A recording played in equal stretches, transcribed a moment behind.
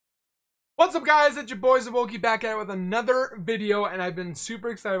What's up, guys? It's your boys Awoki back at it with another video, and I've been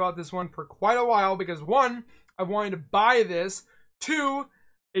super excited about this one for quite a while because one, I've wanted to buy this, two,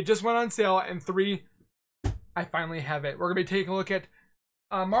 it just went on sale, and three, I finally have it. We're gonna be taking a look at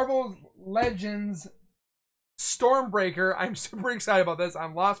Marvel Legends Stormbreaker. I'm super excited about this.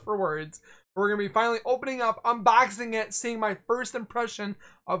 I'm lost for words. We're going to be finally opening up, unboxing it, seeing my first impression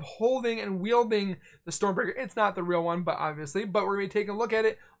of holding and wielding the Stormbreaker. It's not the real one, but obviously, but we're going to be taking a look at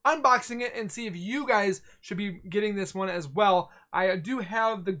it, unboxing it, and see if you guys should be getting this one as well. I do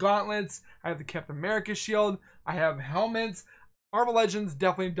have the gauntlets, I have the Captain America shield, I have helmets. Marvel Legends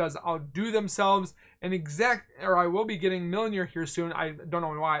definitely does outdo themselves. I will be getting Mjolnir here soon. I don't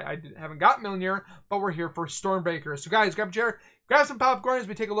know why I haven't got Mjolnir, but we're here for Stormbreaker. So guys, grab a chair, grab some popcorn as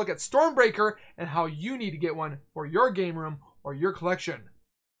we take a look at Stormbreaker and how you need to get one for your game room or your collection.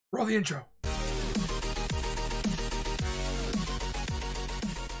 Roll the intro.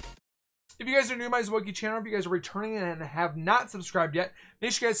 If you guys are new to my Awoki channel, if you guys are returning and have not subscribed yet,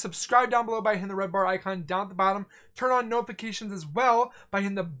 make sure you guys subscribe down below by hitting the red bar icon down at the bottom. Turn on notifications as well by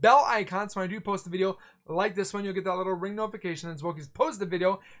hitting the bell icon, so when I do post a video like this one, you'll get that little ring notification as Awoki's post the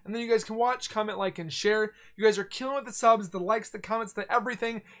video, and then you guys can watch, comment, like, and share. You guys are killing with the subs, the likes, the comments, the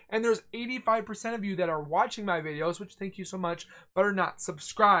everything, and there's 85% of you that are watching my videos, which thank you so much, but are not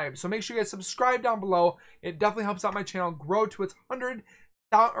subscribed. So make sure you guys subscribe down below. It definitely helps out my channel grow to its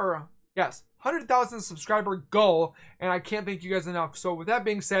 100,000 subscriber goal, and I can't thank you guys enough. So with that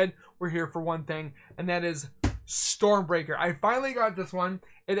being said, we're here for one thing, and that is Stormbreaker. I finally got this one.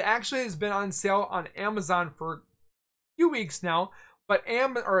 It actually has been on sale on Amazon for a few weeks now, but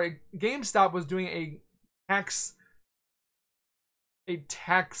GameStop was doing a tax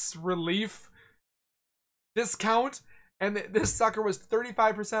relief discount, and this sucker was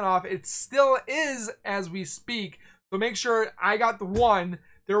 35% off. It still is as we speak, so make sure I got the one.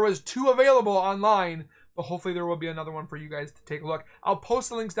 There was two available online, but hopefully there will be another one for you guys to take a look. I'll post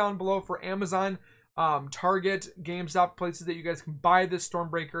the links down below for Amazon, Target, GameStop, places that you guys can buy this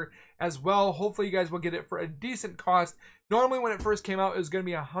Stormbreaker as well. Hopefully you guys will get it for a decent cost. Normally when it first came out, it was going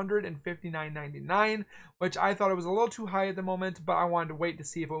to be $159.99, which I thought it was a little too high at the moment, but I wanted to wait to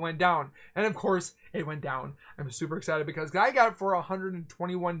see if it went down. And of course, it went down. I'm super excited because I got it for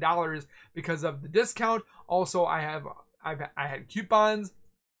 $121 because of the discount. Also, I had coupons.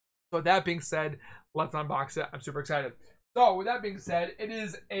 So with that being said, let's unbox it. I'm super excited. So with that being said, it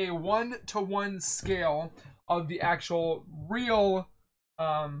is a 1-to-1 scale of the actual real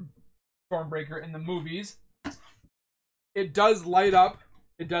Stormbreaker in the movies. It does light up.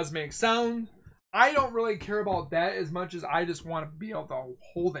 It does make sound. I don't really care about that as much as I just want to be able to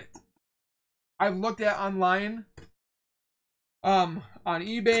hold it. I've looked at online, on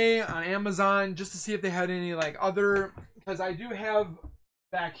eBay, on Amazon, just to see if they had any like other, because I do have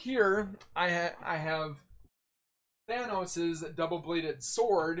back here, I have Thanos' double-bladed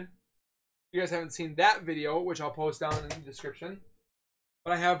sword. If you guys haven't seen that video, which I'll post down in the description,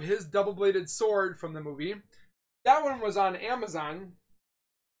 but I have his double-bladed sword from the movie. That one was on Amazon.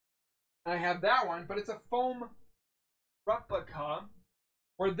 I have that one, but it's a foam replica,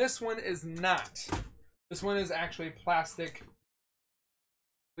 where this one is not. This one is actually plastic.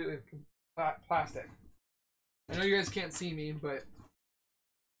 Completely plastic. I know you guys can't see me, but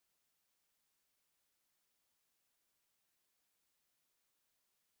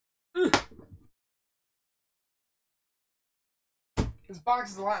this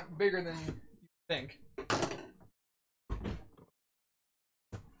box is a lot bigger than you think.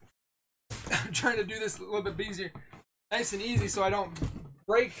 I'm trying to do this a little bit easier, nice and easy, so I don't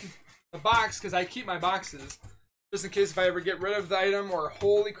break the box, because I keep my boxes just in case if I ever get rid of the item, or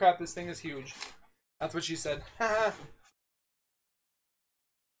holy crap, this thing is huge. That's what she said.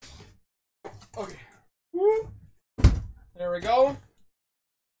 Okay. Woo. There we go.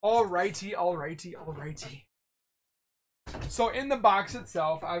 Alrighty. So in the box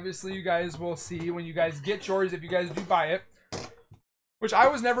itself, obviously you guys will see when you guys get yours, if you guys do buy it, which I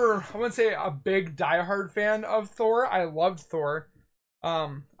was never, I wouldn't say a big diehard fan of Thor. I loved Thor.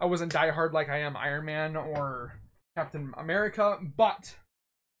 I wasn't diehard like I am Iron Man or Captain America, but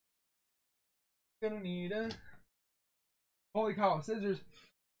gonna need a, holy cow, scissors.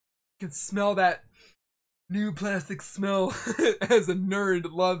 You can smell that new plastic smell as a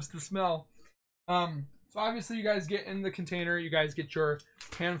nerd loves to smell. So obviously you guys get in the container, you guys get your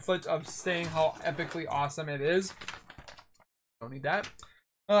pamphlet of saying how epically awesome it is. Don't need that.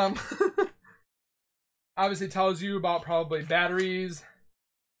 Obviously tells you about probably batteries,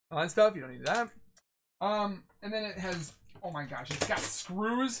 all that stuff. You don't need that. And then it has, oh my gosh, it's got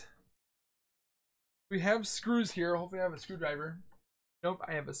screws. We have screws here. Hopefully I have a screwdriver. Nope,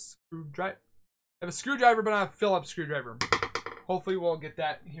 I have a screwdriver. I have a screwdriver, but not a Phillips screwdriver. Hopefully we'll get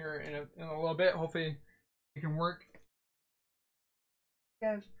that here in a little bit. Hopefully it can work.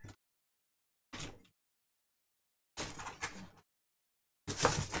 Yes.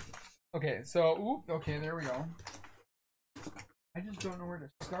 Okay, so, okay, there we go. I just don't know where to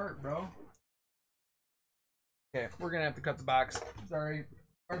start, bro. Okay, we're gonna have to cut the box. Sorry.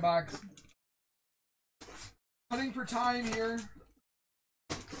 Our box. Cutting for time here.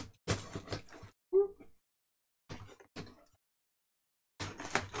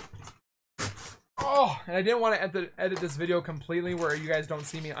 Oh, and I didn't want to edit this video completely where you guys don't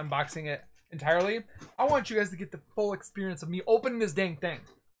see me unboxing it entirely. I want you guys to get the full experience of me opening this dang thing.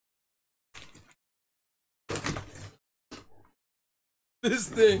 This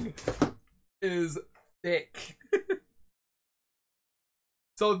thing is thick.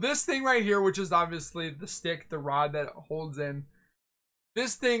 So this thing right here, which is obviously the stick, the rod that it holds in,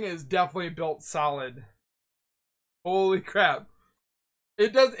 this thing is definitely built solid. Holy crap.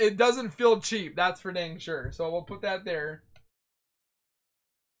 It doesn't feel cheap, that's for dang sure. So we'll put that there.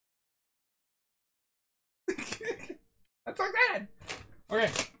 That's so good. Okay.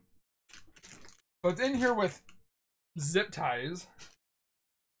 So it's in here with zip ties.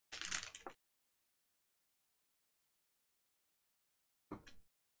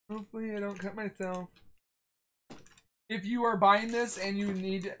 Hopefully I don't cut myself. If you are buying this and you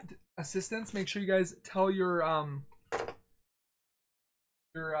need assistance, make sure you guys tell your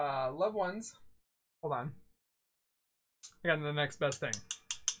loved ones. Hold on. I got the next best thing.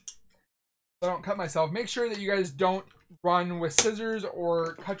 So I don't cut myself. Make sure that you guys don't run with scissors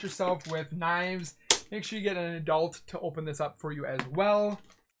or cut yourself with knives. Make sure you get an adult to open this up for you as well.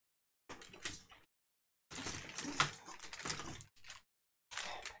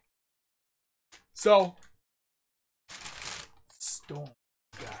 So, Storm.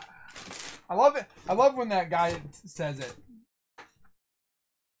 I love it. I love when that guy says it.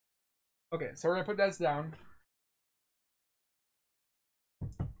 Okay, so we're gonna put that down.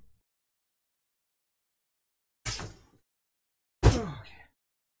 Okay.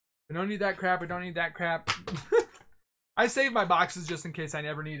 We don't need that crap. We don't need that crap. I save my boxes just in case I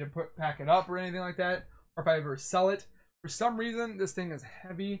never need to pack it up or anything like that, or if I ever sell it. For some reason, this thing is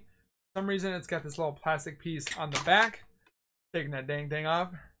heavy. For some reason, it's got this little plastic piece on the back. Taking that dang thing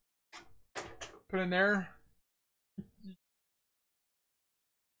off. Put in there.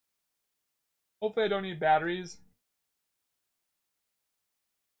 Hopefully I don't need batteries.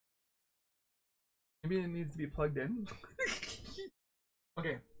 Maybe it needs to be plugged in.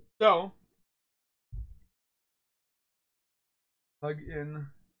 Okay, so plug in.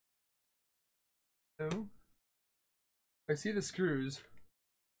 So I see the screws.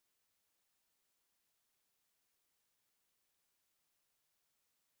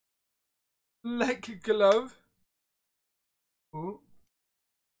 Like a glove. Ooh.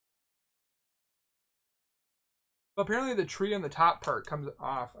 But apparently the tree on the top part comes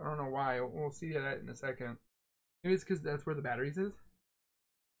off. I don't know why. We'll see that in a second. Maybe it's because that's where the batteries is.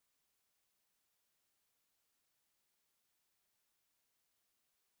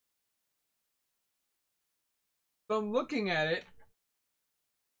 So I'm looking at it.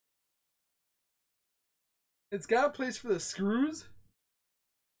 It's got a place for the screws.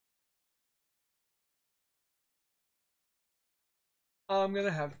 I'm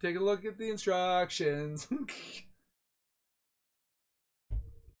gonna have to take a look at the instructions.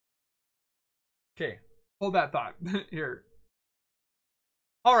 Okay, hold that thought here.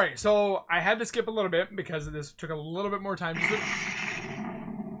 All right, so I had to skip a little bit because this took a little bit more time.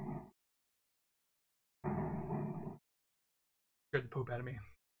 Scared the poop out of me.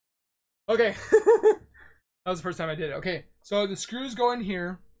 Okay, that was the first time I did it. Okay, so the screws go in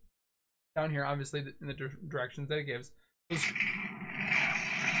here, down here, obviously in the directions that it gives.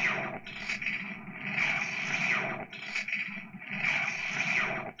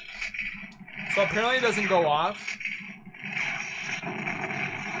 So apparently it doesn't go off.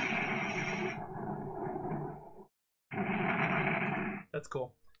 That's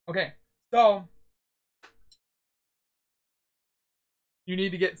cool. Okay, so you need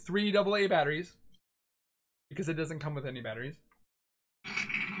to get 3 AA batteries because it doesn't come with any batteries.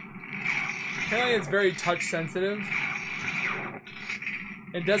 Apparently it's very touch sensitive.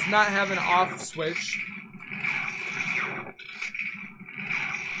 It does not have an off switch.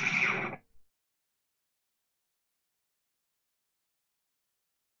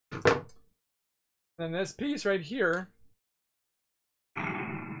 Then this piece right here. I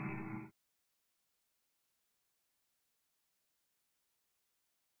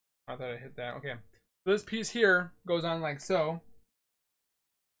thought I hit that. Okay. So this piece here goes on like so.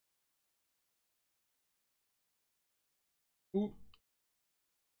 Ooh.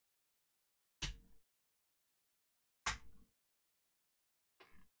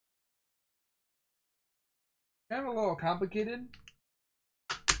 Kind of a little complicated.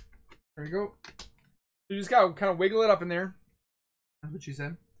 There you go. You just gotta kind of wiggle it up in there. That's what she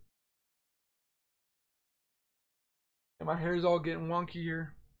said. And my hair's all getting wonky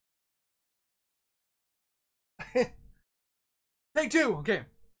here. Take two. Okay.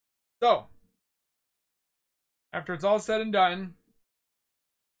 So, after it's all said and done,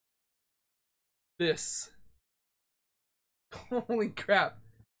 this, holy crap,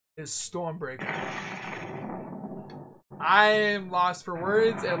 is Stormbreaker. I am lost for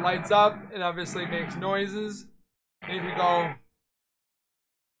words. It lights up. It obviously makes noises. And if you go,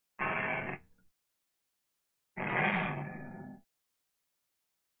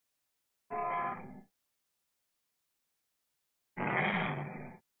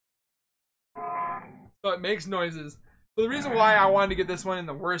 so it makes noises. So the reason why I wanted to get this one in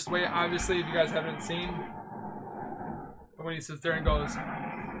the worst way, obviously, if you guys haven't seen, but when he sits there and goes,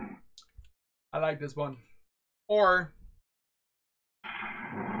 I like this one. Or,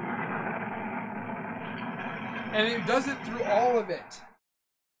 and it does it through all of it.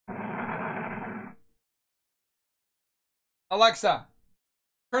 Alexa,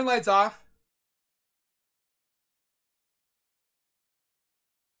 turn lights off.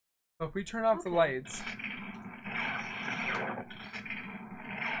 So if we turn off the lights,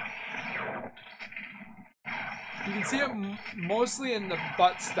 you can see it mostly in the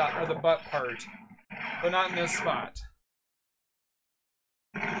butt stuff, or the butt part, but not in this spot.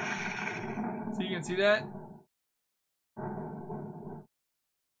 So you can see that?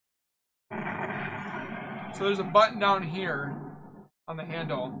 So there's a button down here on the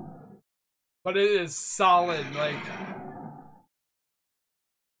handle, but it is solid, like.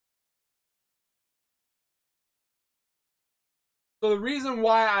 So the reason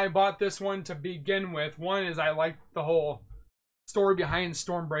why I bought this one to begin with, one is I like the whole story behind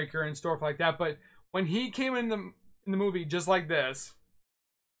Stormbreaker and stuff like that, but when he came in the movie just like this,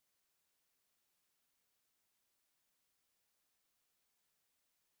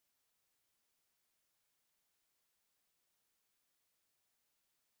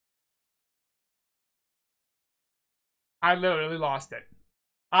 I literally lost it.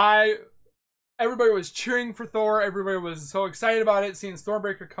 Everybody was cheering for Thor. Everybody was so excited about it, seeing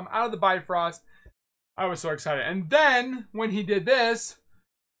Stormbreaker come out of the Bifrost. I was so excited. And then, when he did this,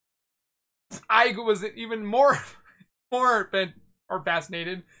 I was even more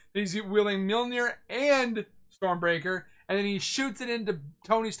fascinated that he's wielding Mjolnir and Stormbreaker, and then he shoots it into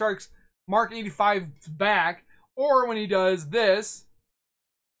Tony Stark's Mark 85's back. Or when he does this,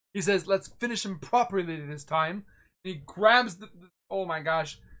 he says, let's finish him properly this time. And he grabs the oh my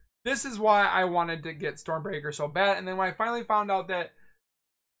gosh. This is why I wanted to get Stormbreaker so bad. And then when I finally found out that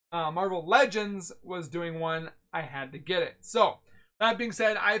Marvel Legends was doing one, I had to get it. So, that being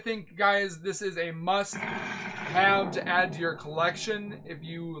said, I think, guys, this is a must-have to add to your collection. If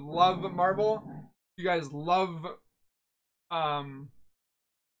you love Marvel, if you guys love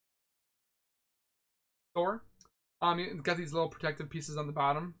Thor, it's got these little protective pieces on the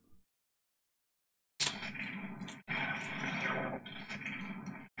bottom.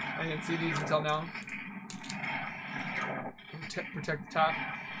 I didn't see these until now. Protect the top.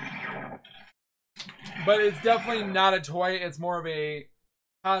 But it's definitely not a toy. It's more of a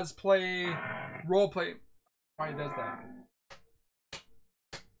cosplay, roleplay. Why does that?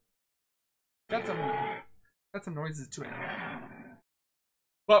 Got some noises to it.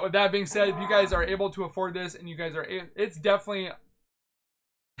 But with that being said, if you guys are able to afford this and you guys are, it's definitely,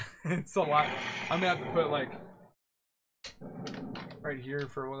 it's a lot. I'm gonna have to put like right here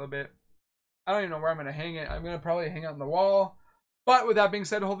for a little bit. I don't even know where I'm gonna hang it. I'm gonna probably hang it on the wall. But with that being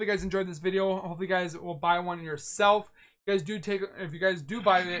said, hopefully you guys enjoyed this video. Hopefully you guys will buy one yourself. If you guys do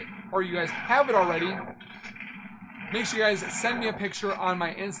buy it, or you guys have it already, make sure you guys send me a picture on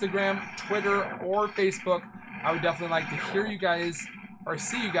my Instagram, Twitter, or Facebook. I would definitely like to hear you guys, or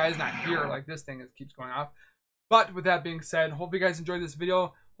see you guys, not hear, like this thing keeps going off. But with that being said, hopefully you guys enjoyed this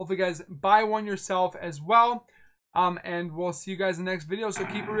video. Hopefully you guys buy one yourself as well. And we'll see you guys in the next video. So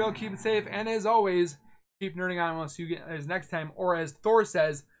keep it real, keep it safe, and as always, keep nerding on. We'll see you guys next time. Or as Thor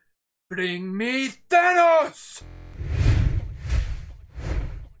says, bring me Thanos!